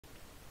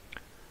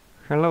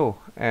Hello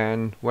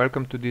and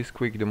welcome to this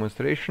quick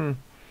demonstration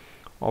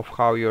of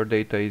how your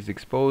data is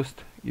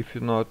exposed if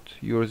you're not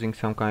using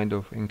some kind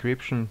of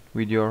encryption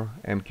with your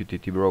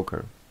MQTT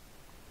broker.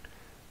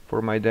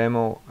 For my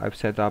demo, I've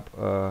set up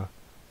a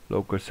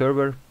local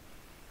server.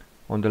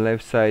 On the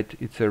left side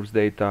it serves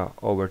data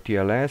over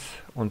TLS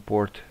on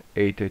port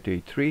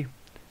 8883,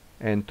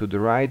 and to the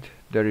right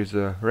there is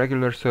a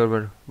regular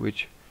server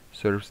which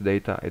serves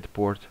data at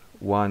port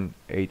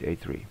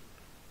 1883.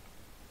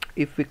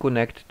 If we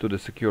connect to the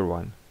secure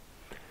one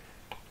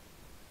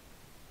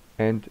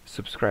and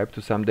subscribe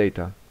to some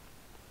data,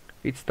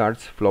 it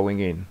starts flowing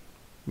in.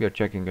 We are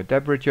checking the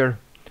temperature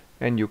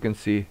and you can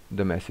see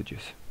the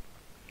messages.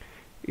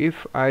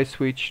 If I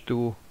switch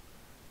to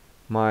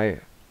my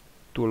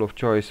tool of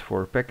choice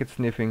for packet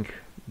sniffing,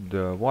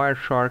 the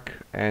Wireshark,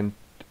 and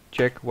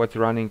check what's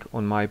running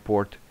on my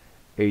port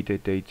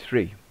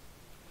 8883,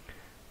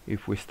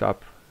 if we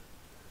stop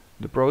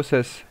the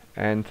process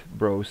and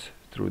browse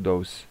through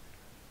those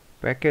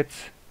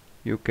packets,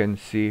 you can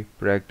see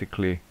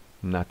practically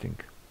nothing.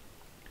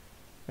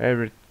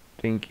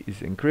 Everything is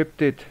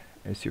encrypted,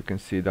 as you can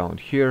see down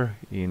here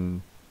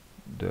in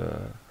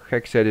the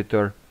hex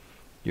editor.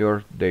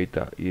 Your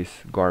data is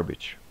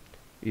garbage.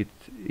 It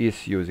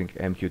is using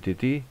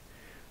MQTT,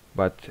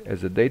 but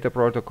as a data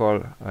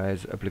protocol,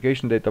 as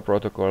application data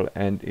protocol,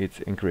 and it's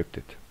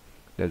encrypted.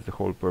 That's the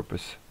whole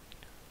purpose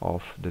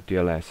of the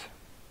TLS.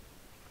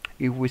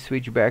 If we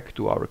switch back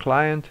to our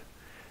client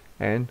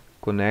and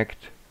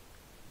connect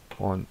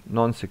on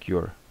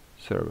non-secure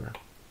server,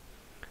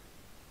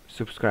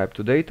 subscribe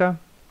to data,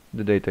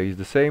 the data is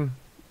the same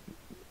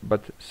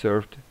but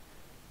served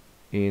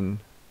in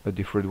a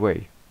different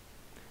way.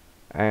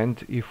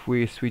 And if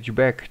we switch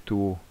back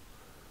to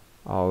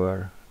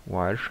our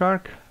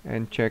Wireshark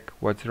and check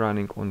what's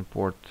running on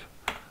port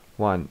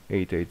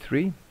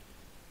 1883,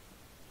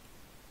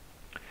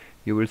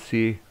 you will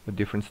see a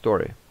different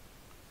story.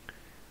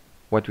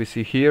 What we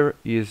see here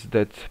is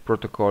that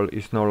protocol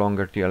is no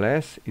longer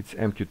TLS, it's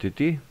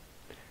MQTT,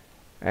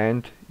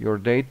 and your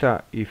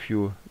data, if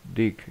you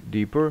dig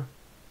deeper,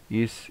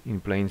 is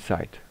in plain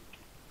sight.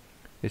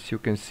 As you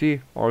can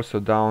see also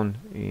down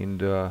in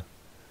the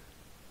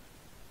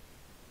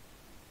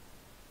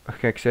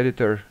hex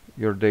editor,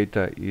 your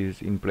data is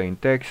in plain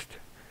text.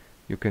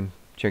 You can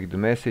check the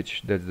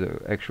message, that's the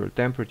actual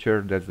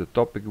temperature, that's the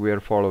topic we are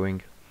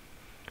following.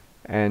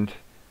 And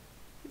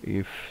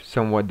if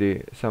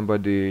somebody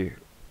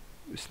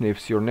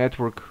sniffs your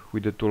network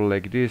with a tool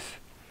like this,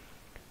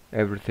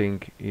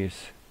 everything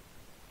is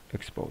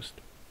exposed.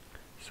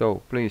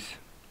 So please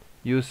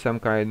use some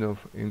kind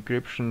of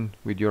encryption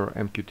with your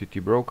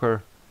MQTT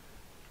broker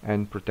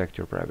and protect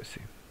your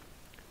privacy.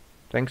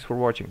 Thanks for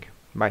watching.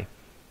 Bye.